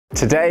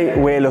Today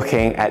we're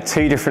looking at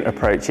two different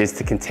approaches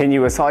to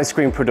continuous ice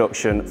cream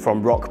production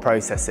from ROKK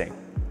Processing.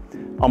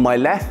 On my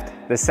left,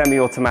 the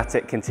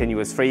semi-automatic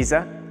continuous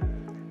freezer,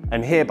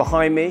 and here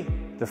behind me,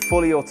 the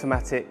fully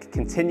automatic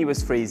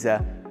continuous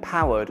freezer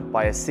powered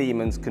by a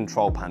Siemens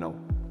control panel.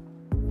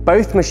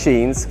 Both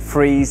machines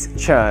freeze,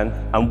 churn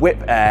and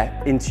whip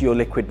air into your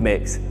liquid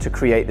mix to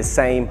create the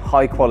same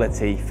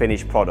high-quality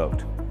finished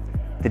product.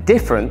 The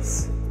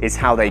difference is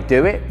how they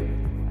do it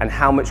and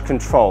how much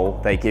control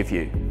they give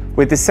you.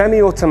 With the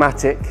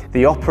semi-automatic,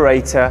 the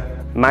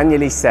operator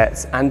manually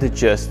sets and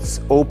adjusts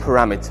all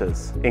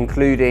parameters,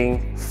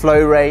 including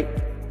flow rate,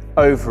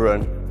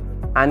 overrun,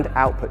 and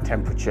output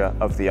temperature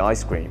of the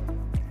ice cream.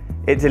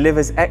 It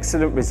delivers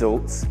excellent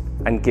results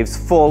and gives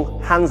full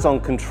hands-on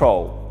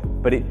control,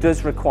 but it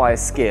does require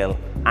skill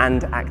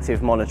and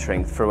active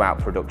monitoring throughout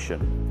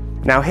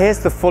production. Now here's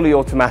the fully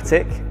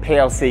automatic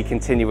PLC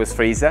continuous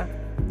freezer.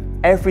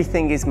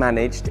 Everything is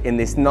managed in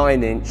this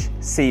 9-inch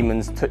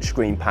Siemens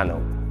touchscreen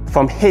panel.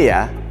 From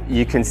here,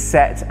 you can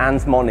set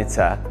and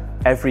monitor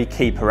every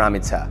key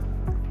parameter,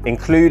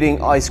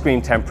 including ice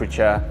cream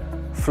temperature,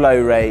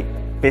 flow rate,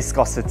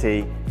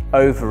 viscosity,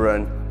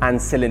 overrun, and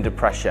cylinder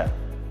pressure.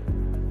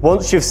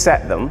 Once you've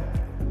set them,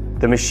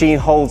 the machine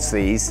holds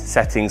these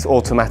settings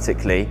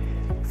automatically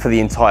for the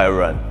entire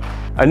run.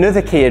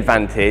 Another key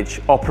advantage,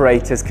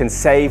 operators can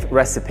save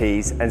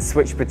recipes and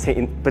switch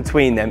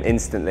between them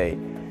instantly.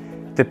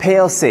 The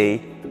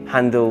PLC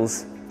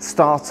handles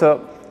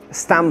startup,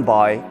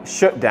 standby,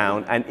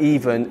 shutdown, and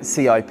even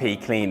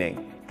CIP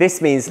cleaning.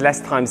 This means less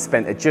time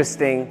spent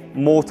adjusting,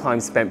 more time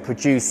spent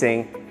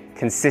producing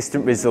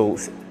consistent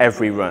results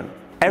every run.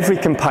 Every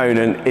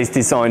component is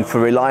designed for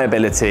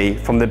reliability,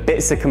 from the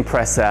Bitzer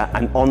compressor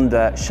and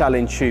Onda shell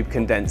tube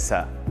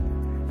condenser.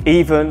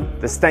 Even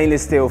the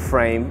stainless steel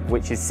frame,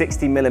 which is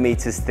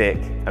 60mm thick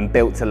and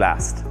built to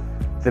last.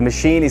 The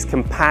machine is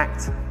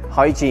compact,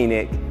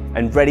 hygienic,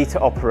 and ready to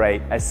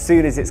operate as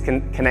soon as it's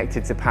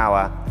connected to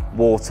power,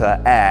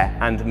 water, air,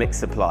 and mix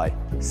supply.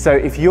 So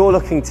if you're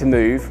looking to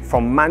move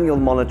from manual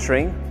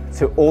monitoring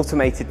to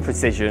automated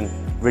precision,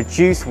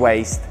 reduce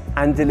waste,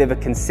 and deliver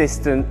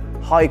consistent,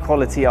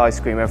 high-quality ice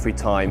cream every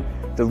time,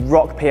 the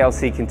ROKK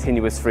PLC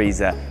Continuous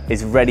Freezer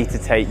is ready to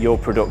take your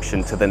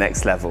production to the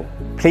next level.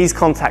 Please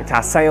contact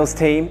our sales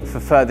team for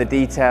further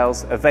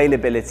details,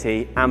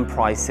 availability, and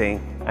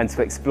pricing, and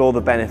to explore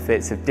the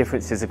benefits of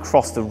differences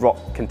across the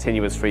ROKK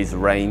Continuous Freezer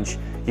range.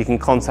 You can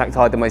contact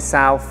either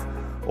myself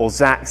or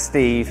Zach,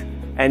 Steve,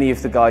 any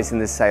of the guys in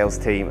the sales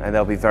team, and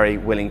they'll be very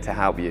willing to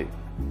help you.